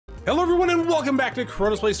Hello everyone and welcome back to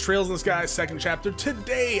Chronos Plays Trails in the Sky second chapter.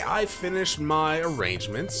 Today I finished my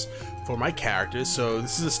arrangements for my characters. So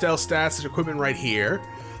this is Estelle's stats and equipment right here.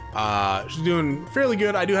 She's doing fairly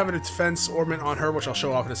good. I do have a defense ornament on her, which I'll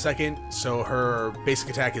show off in a second. So her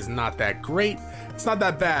basic attack is not that great. It's not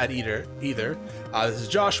that bad either. This is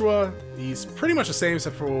Joshua. He's pretty much the same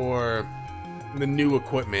except for the new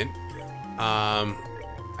equipment.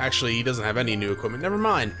 Actually, he doesn't have any new equipment. Never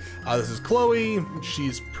mind. This is Chloe.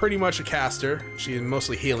 She's pretty much a caster. She has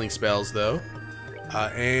mostly healing spells, though.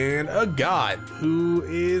 And Agate, who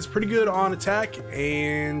is pretty good on attack.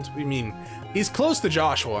 And, I mean, he's close to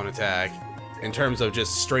Joshua on attack in terms of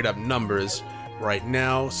just straight up numbers right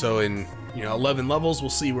now. So in, 11 levels, we'll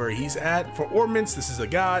see where he's at. For ornaments, this is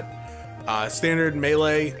Agate. Standard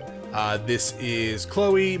melee. This is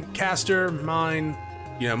Chloe. Caster, mine.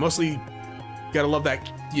 Mostly gotta love that,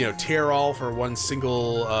 tear all for one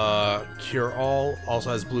single cure all. Also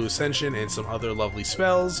has blue ascension and some other lovely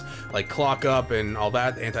spells like clock up and all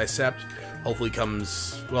that. Anti-sept hopefully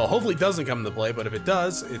doesn't come into play, but if it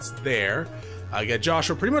does, it's there. I got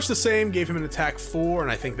Joshua pretty much the same, gave him an attack 4, and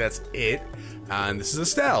I think that's it. And this is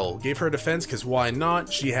Estelle, gave her a defense because why not?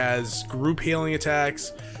 She has group healing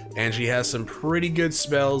attacks and she has some pretty good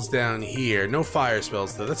spells down here. No fire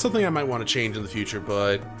spells though. That's something I might want to change in the future,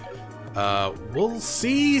 but we'll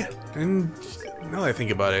see. And now that I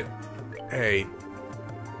think about it, hey,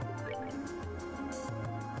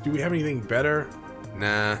 do we have anything better?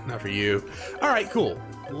 Nah, not for you. Alright, cool.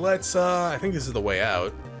 Let's, I think this is the way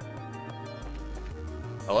out.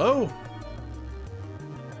 Hello?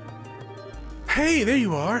 Hey, there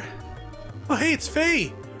you are. Oh, hey, it's Faye.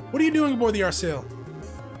 What are you doing aboard the Grancel?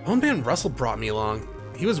 Old man Russell brought me along.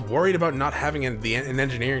 He was worried about not having an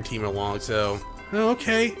engineering team along, so... Oh,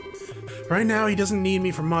 okay. Right now, he doesn't need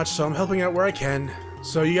me for much, so I'm helping out where I can.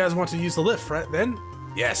 So you guys want to use the lift, right, then?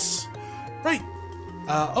 Yes. Right.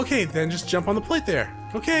 Okay, then just jump on the plate there.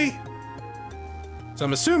 Okay. So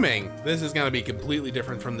I'm assuming this is going to be completely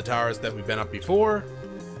different from the towers that we've been up before.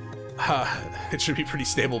 It should be pretty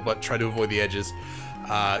stable, but try to avoid the edges.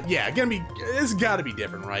 Yeah, it's got to be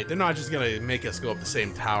different, right? They're not just going to make us go up the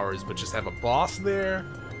same towers, but just have a boss there.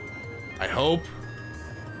 I hope.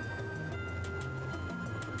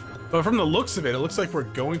 But from the looks of it, it looks like we're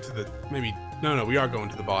going to the... Maybe... No, we are going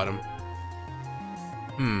to the bottom.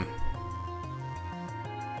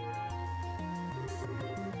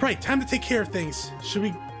 Right, time to take care of things.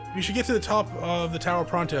 We should get to the top of the tower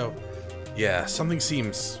pronto. Yeah, something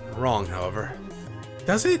seems wrong, however.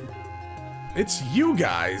 Does it? It's you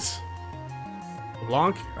guys.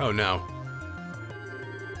 Blanc? Oh, no.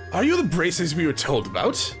 Are you the braces we were told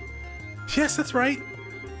about? Yes, that's right.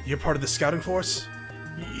 You're part of the scouting force?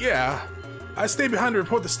 Yeah, I stayed behind to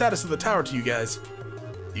report the status of the tower to you guys.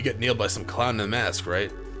 You get nailed by some clown in a mask,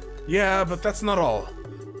 right? Yeah, but that's not all.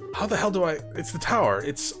 How the hell do I... It's the tower.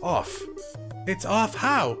 It's off. It's off?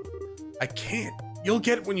 How? I can't. You'll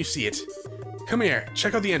get it when you see it. Come here.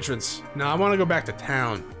 Check out the entrance. Now I want to go back to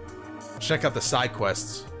town. Check out the side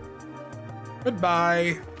quests.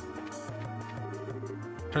 Goodbye.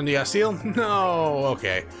 Turn the seal? No.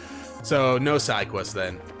 Okay. So, no side quests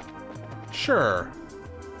then. Sure.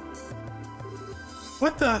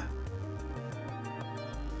 What the?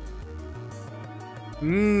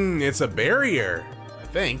 It's a barrier, I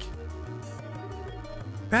think.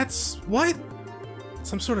 That's what?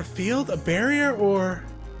 Some sort of field? A barrier, or?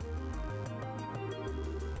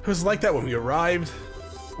 It was like that when we arrived.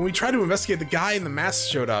 When we tried to investigate, the guy in the mask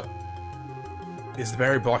showed up. Is the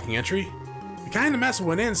barrier blocking entry? The guy in the mask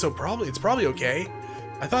went in, so it's probably okay.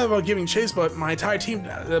 I thought about giving chase, but my entire team's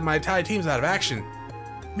out of action.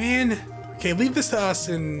 Man. Okay, leave this to us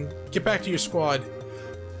and get back to your squad.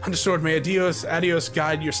 Understood, may adios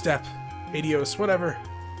guide your step. Adios, whatever.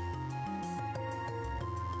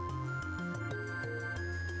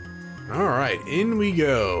 Alright, in we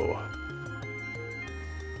go.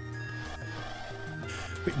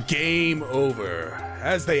 Game over.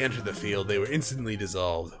 As they entered the field, they were instantly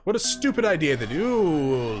dissolved. What a stupid idea to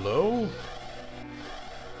do. Hello?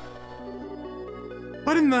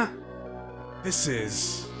 What in the... This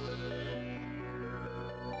is...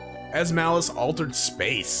 Malice altered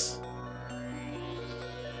space.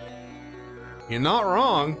 You're not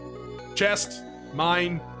wrong. Chest,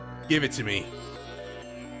 mine, give it to me.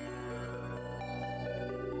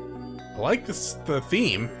 I like the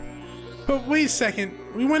theme. But wait a second,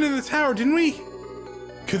 we went in the tower, didn't we?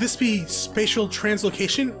 Could this be spatial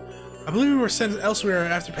translocation? I believe we were sent elsewhere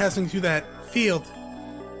after passing through that field.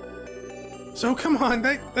 So come on,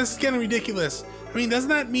 that's getting ridiculous. I mean, doesn't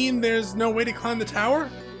that mean there's no way to climb the tower?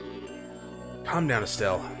 Calm down,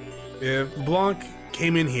 Estelle. If Blanc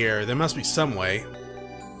came in here. There must be some way.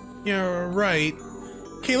 You're right.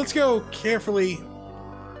 Okay, let's go carefully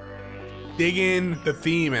dig in the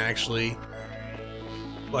theme, actually.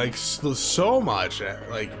 Like, so much.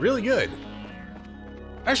 Like, really good.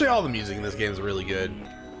 Actually, all the music in this game is really good.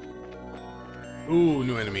 Ooh,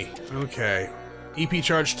 new enemy. Okay. EP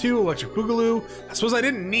Charge 2, Electric Boogaloo. I suppose I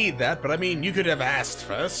didn't need that, but I mean, you could have asked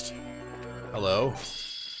first. Hello.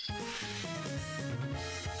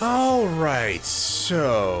 Alright,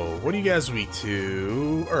 so, what are you guys weak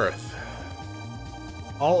to? Earth.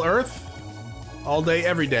 All Earth? All day,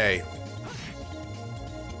 every day.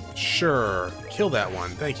 Sure. Kill that one.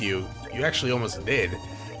 Thank you. You actually almost did.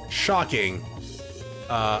 Shocking.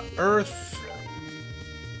 Earth.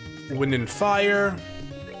 Wind and fire.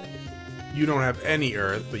 You don't have any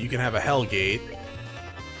Earth, but you can have a Hellgate.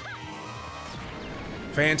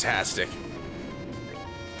 Fantastic.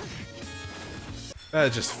 That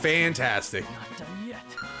is just fantastic. Not done yet.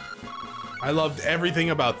 I loved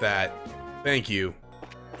everything about that. Thank you.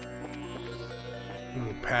 I'm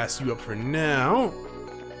gonna pass you up for now.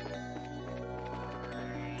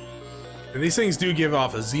 And these things do give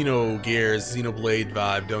off a Xenogears, Xenoblade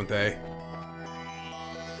vibe, don't they?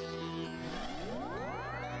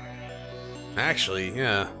 Actually,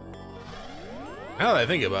 yeah. Now that I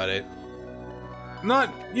think about it,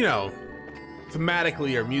 not, you know,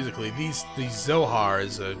 thematically or musically, these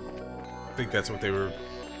Zohars, I think that's what they were.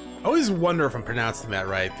 I always wonder if I'm pronouncing that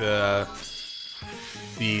right. The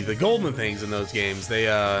golden things in those games, they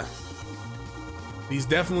these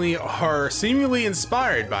definitely are seemingly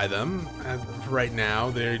inspired by them. Right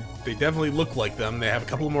now, they definitely look like them. They have a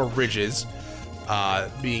couple more ridges.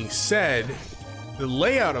 Being said, the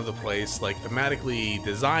layout of the place, like thematically,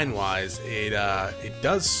 design-wise, it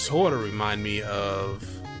does sort of remind me of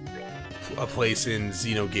a place in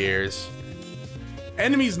Xenogears.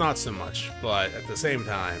 Enemies not so much, but at the same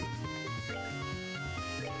time.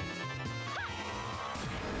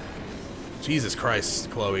 Jesus Christ,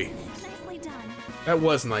 Chloe. Nicely done. That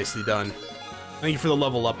was nicely done. Thank you for the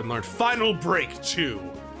level up and learn. Final Break 2.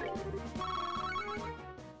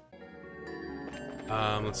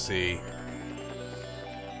 Let's see.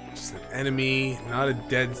 Just an enemy, not a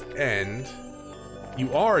dead end.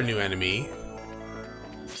 You are a new enemy.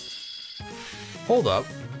 Hold up.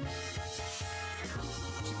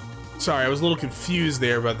 Sorry, I was a little confused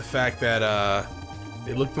there about the fact that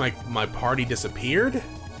it looked like my party disappeared.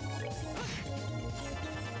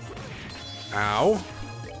 Ow.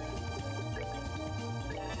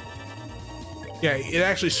 Yeah, it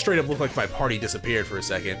actually straight up looked like my party disappeared for a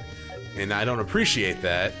second, and I don't appreciate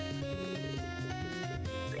that.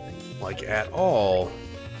 Like, at all.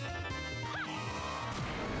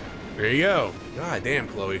 There you go. God damn,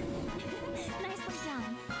 Chloe. Nicely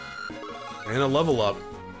done. And a level up.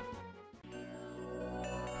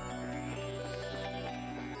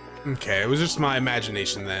 Okay, it was just my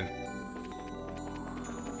imagination then.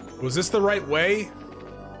 Was this the right way?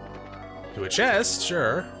 To a chest,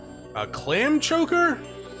 sure. A clam choker?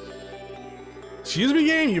 Excuse me,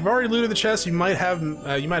 game. You've already looted the chest. You might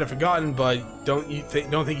have forgotten, but don't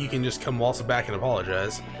think you can just come waltzing back and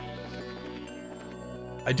apologize.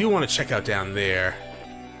 I do want to check out down there.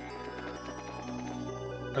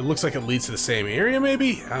 It looks like it leads to the same area,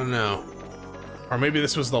 maybe? I don't know. Or maybe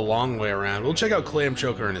this was the long way around. We'll check out Clam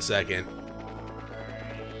Choker in a second.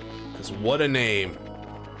 Because what a name.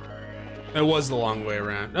 It was the long way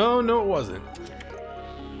around. No, no, it wasn't.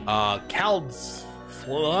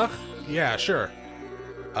 Kaldfluch? Yeah, sure.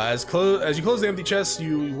 As you close the empty chest,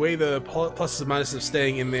 you weigh the pluses and minuses of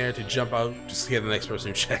staying in there to jump out to scare the next person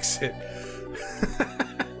who checks it.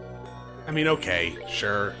 I mean, okay,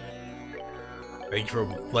 sure. Thank you for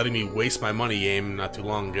letting me waste my money game not too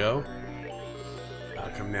long ago.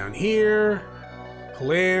 Come down here.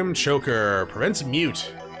 Clam Choker. Prevents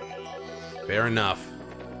mute. Fair enough.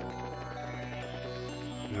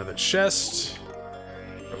 Another chest.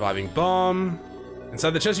 Reviving bomb.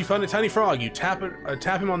 Inside the chest you find a tiny frog. You tap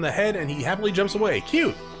him on the head and he happily jumps away.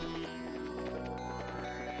 Cute!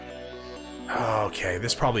 Okay,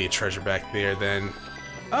 there's probably a treasure back there then.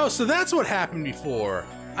 Oh, so that's what happened before.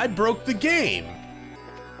 I broke the game.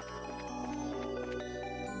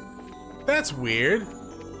 That's weird.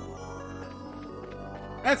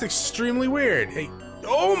 That's extremely weird. Hey,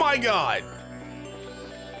 oh my god!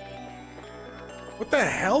 What the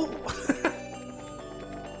hell?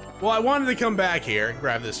 Well, I wanted to come back here and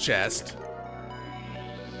grab this chest.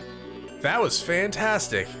 That was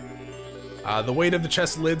fantastic. The weight of the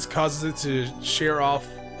chest lids causes it to shear off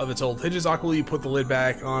of its old hinges. Awkwardly, you put the lid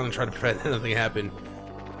back on and try to prevent anything happen.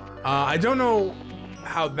 I don't know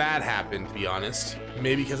how that happened, to be honest.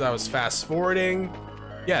 Maybe because I was fast forwarding.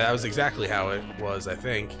 Yeah, that was exactly how it was, I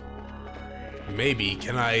think. Maybe.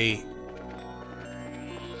 Can I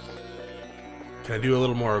do a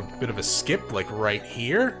little more bit of a skip, like right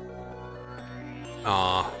here?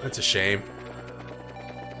 Aw, that's a shame.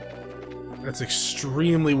 That's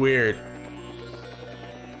extremely weird.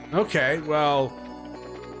 Okay, well,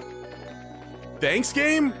 thanks,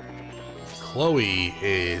 game? Chloe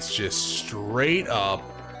is just straight up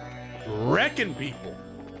wrecking people.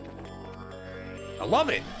 I love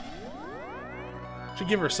it. Should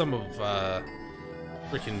give her some of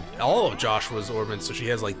freaking all of Joshua's orbits so she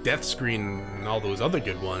has like death screen and all those other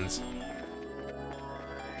good ones.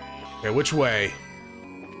 Okay, which way?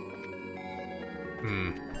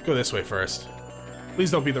 Go this way first.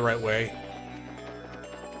 Please don't be the right way.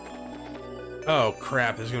 Oh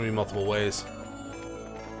crap, there's gonna be multiple ways.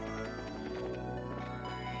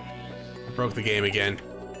 Broke the game again.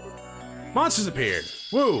 Monsters appeared.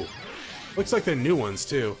 Woo! Looks like they're new ones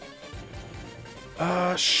too.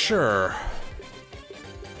 Sure.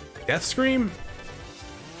 Death Scream?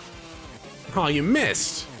 Oh, you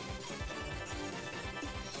missed.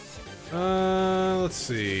 Let's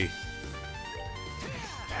see.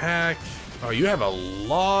 Attack. Oh, you have a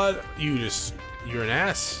lot. You're an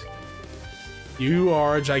ass. You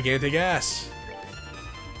are a gigantic ass.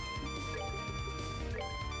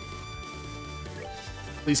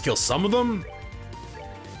 Please kill some of them.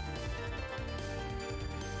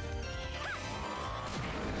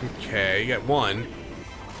 Okay, you got one.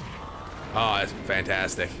 Oh, that's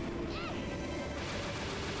fantastic.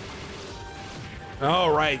 Oh,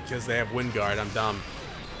 right, because they have Wind Guard. I'm dumb.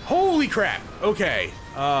 Holy crap. Okay.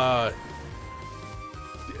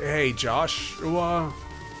 Hey, Joshua.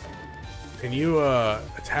 Can you,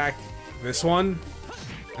 attack this one?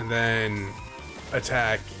 And then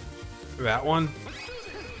attack that one?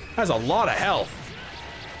 Has a lot of health.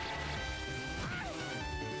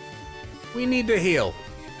 We need to heal.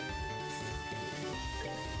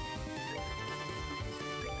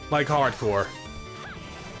 Like hardcore.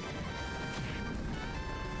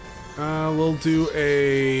 We'll do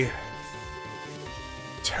a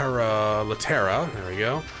Terra. There we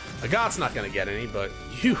go. Agate's not gonna get any, but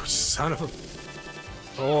you son of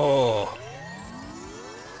a... Oh.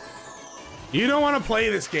 You don't want to play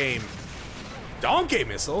this game. Donkey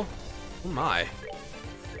missile? Oh my.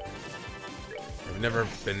 I've never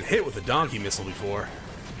been hit with a donkey missile before.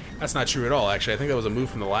 That's not true at all, actually. I think that was a move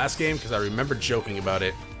from the last game, because I remember joking about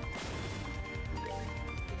it.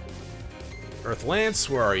 Earth Lance,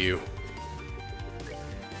 where are you?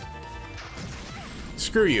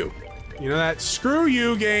 Screw you. You know that? Screw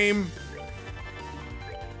you, game!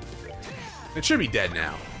 It should be dead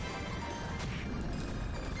now.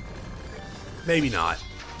 Maybe not.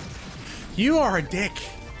 You are a dick.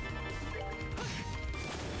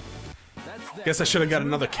 Guess I should have got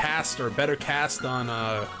another cast or a better cast on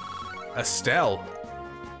Estelle.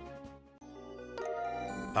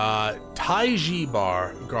 Taiji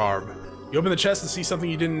garb. You open the chest and see something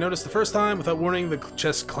you didn't notice the first time. Without warning, the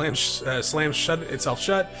chest slams itself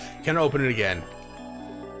shut. Can't open it again.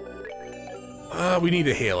 We need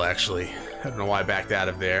to heal, actually. I don't know why I backed out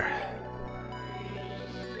of there.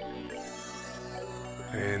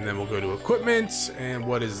 And then we'll go to equipment. And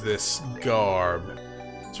what is this garb?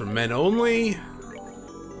 It's for men only.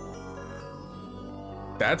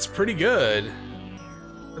 That's pretty good.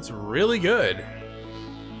 That's really good.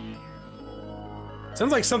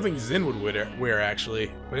 Sounds like something Zin would wear,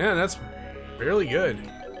 actually. But yeah, that's fairly good.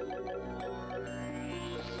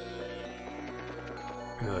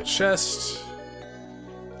 Another chest.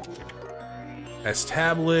 S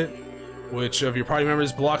tablet. Which of your party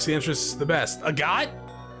members blocks the entrance the best? Agate?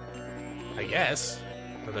 I guess.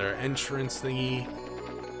 Another entrance thingy.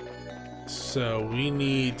 So we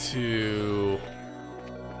need to...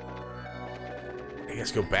 I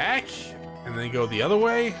guess go back? And then go the other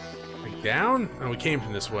way? Like down? Oh, we came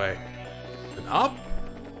from this way. And up?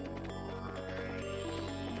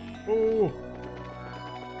 Oh.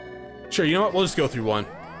 Sure, you know what? We'll just go through one.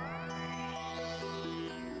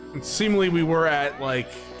 And seemingly we were at, like...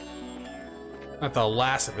 Not the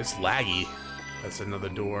last of it's laggy. That's another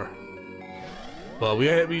door. Well,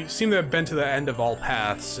 we seem to have been to the end of all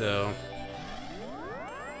paths, so...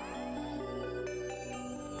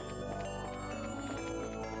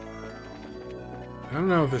 I don't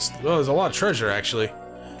know if this... Oh, there's a lot of treasure, actually.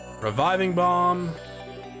 Reviving bomb.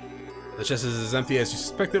 The chest is as empty as you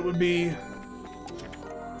suspect it would be.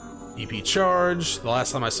 EP charge. The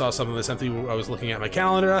last time I saw something this empty, I was looking at my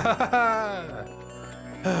calendar.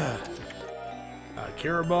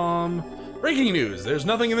 Kira bomb. Breaking news. There's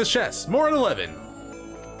nothing in this chest. More at 11.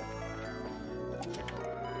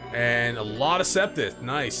 And a lot of septith.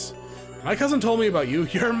 Nice. My cousin told me about you.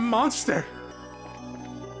 You're a monster.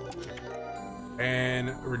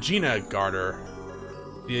 And Regina Garter.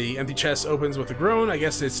 The empty chest opens with a groan. I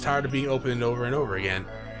guess it's tired of being opened over and over again.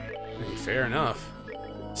 Fair enough.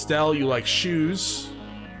 Estelle, you like shoes.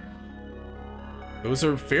 Those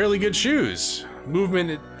are fairly good shoes.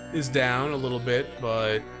 Movement is down a little bit,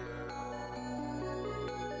 but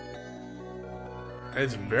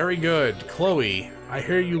it's very good. Chloe, I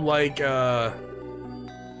hear you like,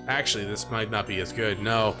 actually, this might not be as good.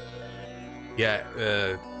 No. Yeah,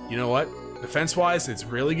 you know what? Defense-wise, it's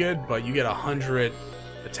really good, but you get 100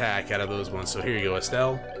 attack out of those ones. So here you go,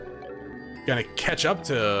 Estelle. Gonna catch up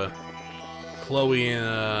to Chloe in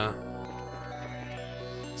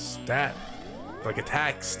stat, like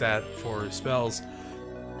attack stat for spells.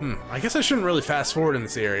 I guess I shouldn't really fast forward in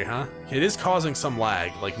this area, huh? It is causing some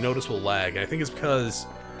lag, like noticeable lag. I think it's because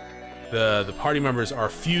the party members are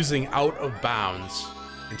fusing out of bounds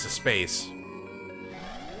into space.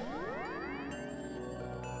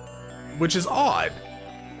 Which is odd.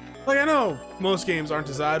 Like, I know most games aren't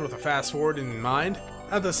designed with a fast forward in mind.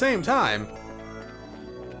 At the same time,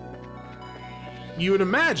 you would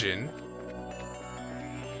imagine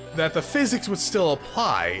that the physics would still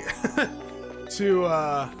apply to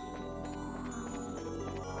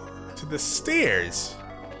the stairs.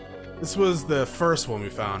 This was the first one we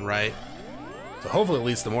found, right? So hopefully it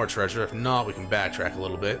leads to more treasure. If not, we can backtrack a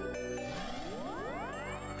little bit.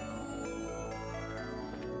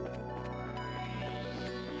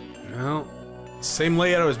 Well, same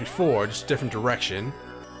layout as before, just different direction.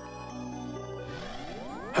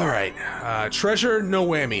 Alright, treasure, no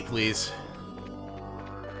whammy, please.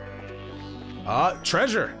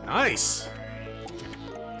 Treasure, nice!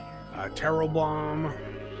 Tarot bomb.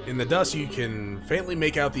 In the dust, you can faintly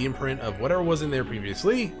make out the imprint of whatever was in there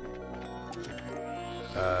previously.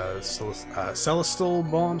 Celestial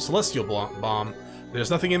bomb. There's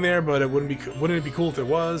nothing in there, but wouldn't it be cool if there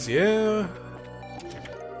was? Yeah.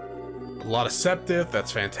 A lot of septith,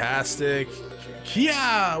 that's fantastic.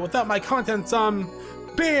 Yeah, without my contents,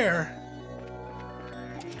 bear.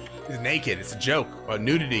 He's naked, it's a joke about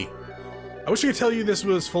nudity. I wish I could tell you this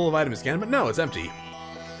was full of items again, but no, it's empty.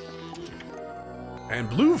 And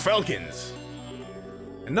blue falcons.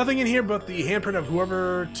 And nothing in here but the handprint of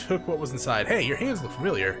whoever took what was inside. Hey, your hands look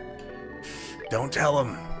familiar. Don't tell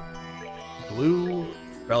him. Blue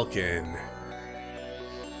falcon.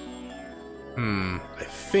 I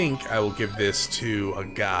think I will give this to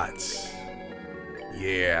Agate.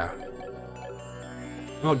 Yeah.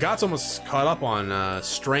 Well, Agate's almost caught up on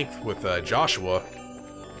strength with Joshua.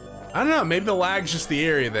 I don't know, maybe the lag's just the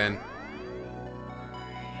area then.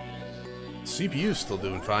 CPU's still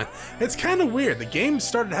doing fine. It's kind of weird. The game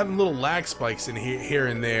started having little lag spikes in here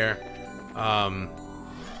and there.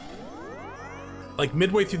 Like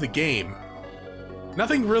midway through the game.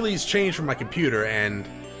 Nothing really has changed from my computer, and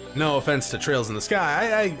no offense to Trails in the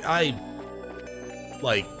Sky, I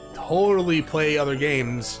like totally play other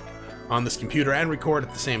games on this computer and record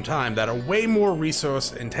at the same time that are way more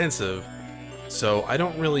resource intensive, so I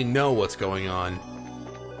don't really know what's going on.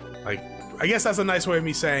 Like, I guess that's a nice way of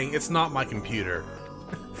me saying it's not my computer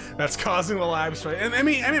that's causing the lag spike. And I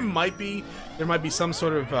mean, there might be some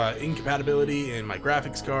sort of incompatibility in my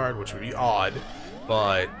graphics card, which would be odd,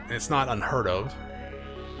 but it's not unheard of.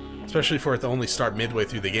 Especially for it to only start midway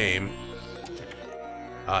through the game.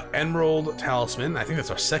 Emerald Talisman, I think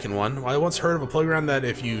that's our second one. I once heard of a playground that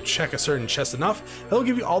if you check a certain chest enough, it'll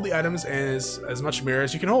give you all the items and as much mirror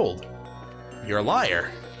as you can hold. You're a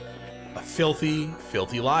liar. A filthy,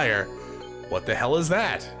 filthy liar. What the hell is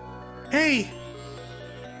that? Hey!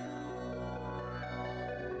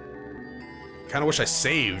 Kinda wish I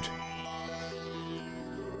saved.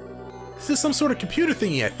 This is some sort of computer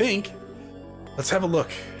thingy, I think. Let's have a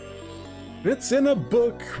look. It's in a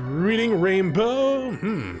book, reading rainbow.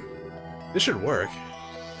 This should work.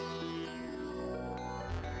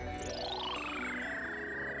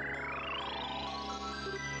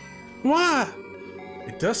 Wah!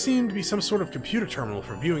 It does seem to be some sort of computer terminal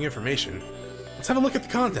for viewing information. Let's have a look at the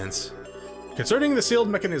contents. Concerning the sealed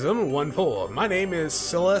mechanism, 1-4. My name is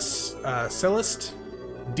Celeste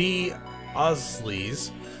D. Osleys.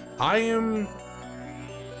 I am...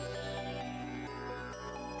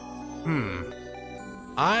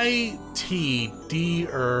 ITDer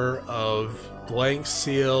of blank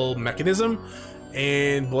seal mechanism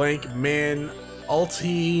and blank man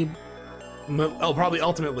probably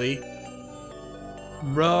ultimately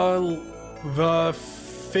the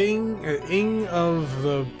thing of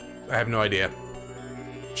the... I have no idea.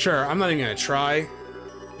 Sure, I'm not even gonna try.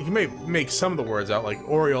 You can make some of the words out, like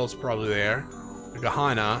Oriol's probably there.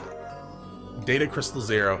 Gahana. Data Crystal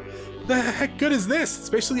 0. The heck good is this? It's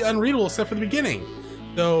basically unreadable except for the beginning.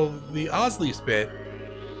 Though the Osleaf's bit.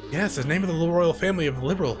 Yes, the name of the little royal family of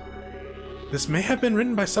Liberl. This may have been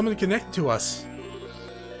written by someone connected to us.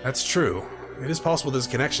 That's true. It is possible there's a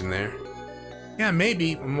connection there. Yeah,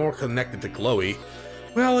 maybe more connected to Chloe.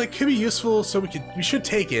 Well, it could be useful, so we should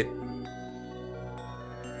take it.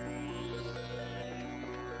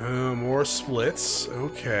 More splits.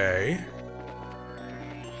 Okay.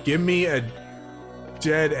 Give me a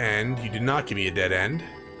dead end. You did not give me a dead end.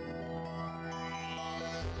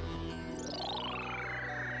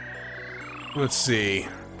 Let's see.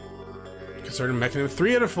 Concerning mechanism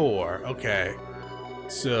 3 out of 4. Okay.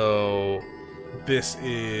 So this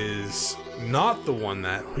is not the one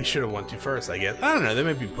that we should have went to first, I guess. I don't know, they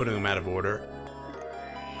might be putting them out of order.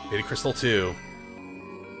 Data Crystal 2.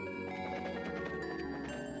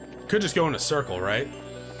 Could just go in a circle, right?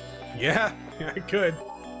 Yeah, I could.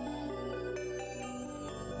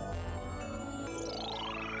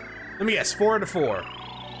 Let me guess, 4 out of 4.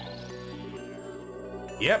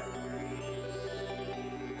 Yep.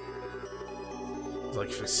 It's like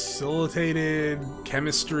facilitated,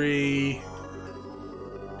 chemistry,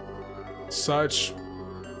 such.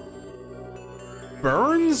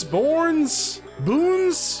 Burns? Bournes?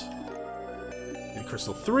 Boons? And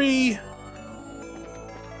Crystal 3.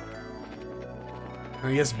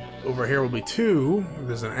 I guess over here will be 2.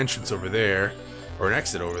 There's an entrance over there. Or an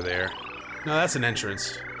exit over there. No, that's an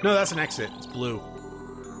entrance. No, that's an exit. It's blue.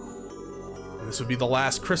 And this would be the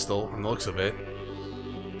last crystal, from the looks of it.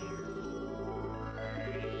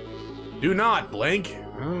 Do not blink.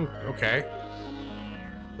 Oh, okay.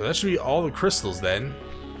 So that should be all the crystals then.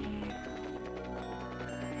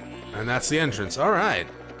 And that's the entrance. Alright.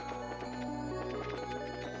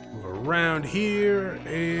 Move around here,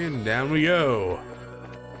 and down we go.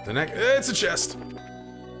 The next, it's a chest.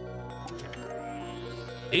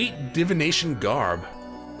 8 divination garb.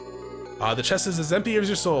 The chest is as empty as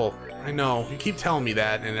your soul. I know, you keep telling me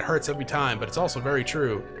that, and it hurts every time, but it's also very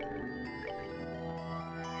true.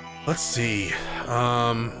 Let's see.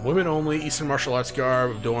 Women only, Eastern martial arts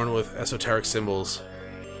garb adorned with esoteric symbols.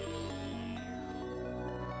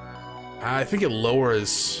 I think it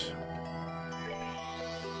lowers.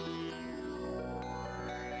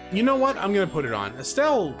 You know what? I'm gonna put it on.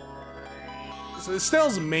 Estelle's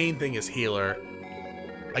main thing is healer.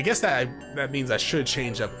 I guess that means I should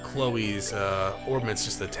change up Chloe's ornaments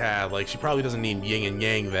just a tad. Like, she probably doesn't need yin and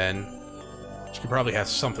yang then. She could probably have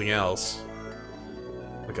something else.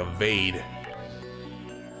 Like a vowed.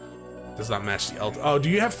 Does not match the ult. Oh, do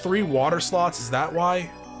you have 3 water slots? Is that why?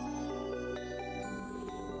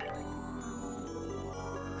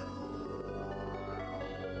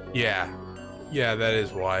 Yeah. Yeah, that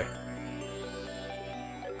is why.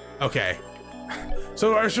 Okay.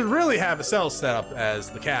 So I should really have Estelle set up as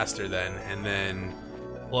the caster then, and then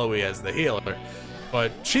Chloe as the healer.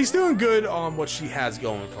 But she's doing good on what she has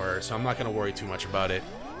going for her, so I'm not going to worry too much about it.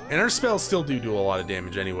 And her spells still do a lot of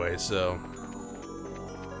damage anyway, so...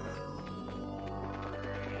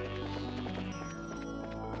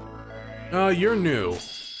 you're new.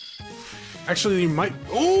 Actually, you might...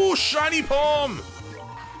 Oh, shiny palm!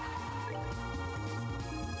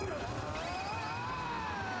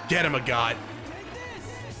 Get him, Agate.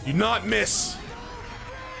 Do not miss.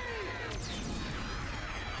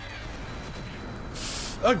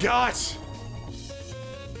 Agate!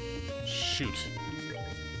 Shoot.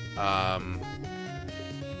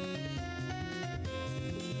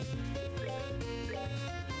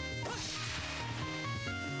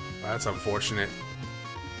 That's unfortunate.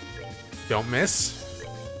 Don't miss.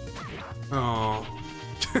 Oh.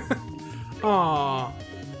 Aw.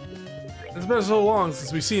 It's been so long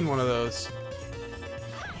since we've seen one of those.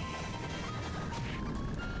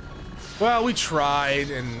 Well, we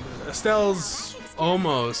tried, and Estelle's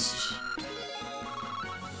almost...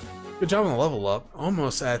 Good job on the level up.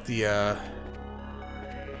 Almost at the,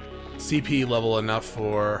 CP level enough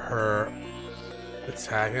for her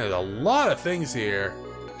attack. There's a lot of things here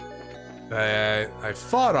that I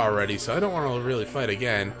fought already, so I don't want to really fight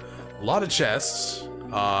again. A lot of chests.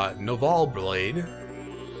 Noval Blade.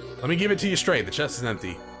 Let me give it to you straight. The chest is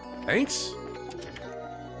empty. Thanks.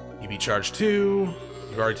 EB charge 2.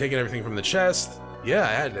 You've already taken everything from the chest.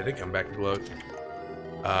 Yeah, I did come back to gloat.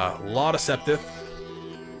 A lot of Septith.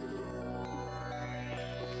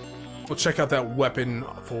 We'll check out that weapon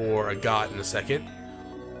for Agate in a second.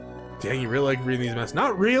 Dang, you really like reading these messages?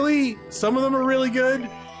 Not really. Some of them are really good,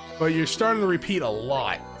 but you're starting to repeat a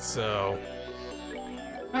lot, so...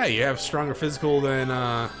 Hey, you have stronger physical than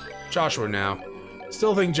Joshua now.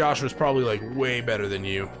 Still think Joshua's probably like way better than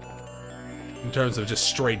you. in terms of just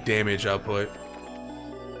straight damage output.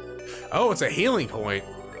 Oh, it's a healing point.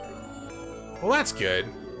 Well, that's good.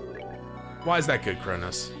 Why is that good,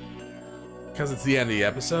 Chronos? Because it's the end of the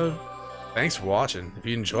episode? Thanks for watching. If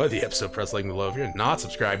you enjoyed the episode, press like below. If you're not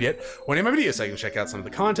subscribed yet, one of my videos so you can check out some of the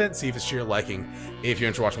content, see if it's to your liking. If you're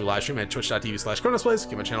interested watching me live stream at twitch.tv/ChronosPlays,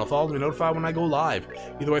 give my channel a follow to be notified when I go live.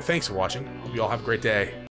 Either way, thanks for watching. Hope you all have a great day.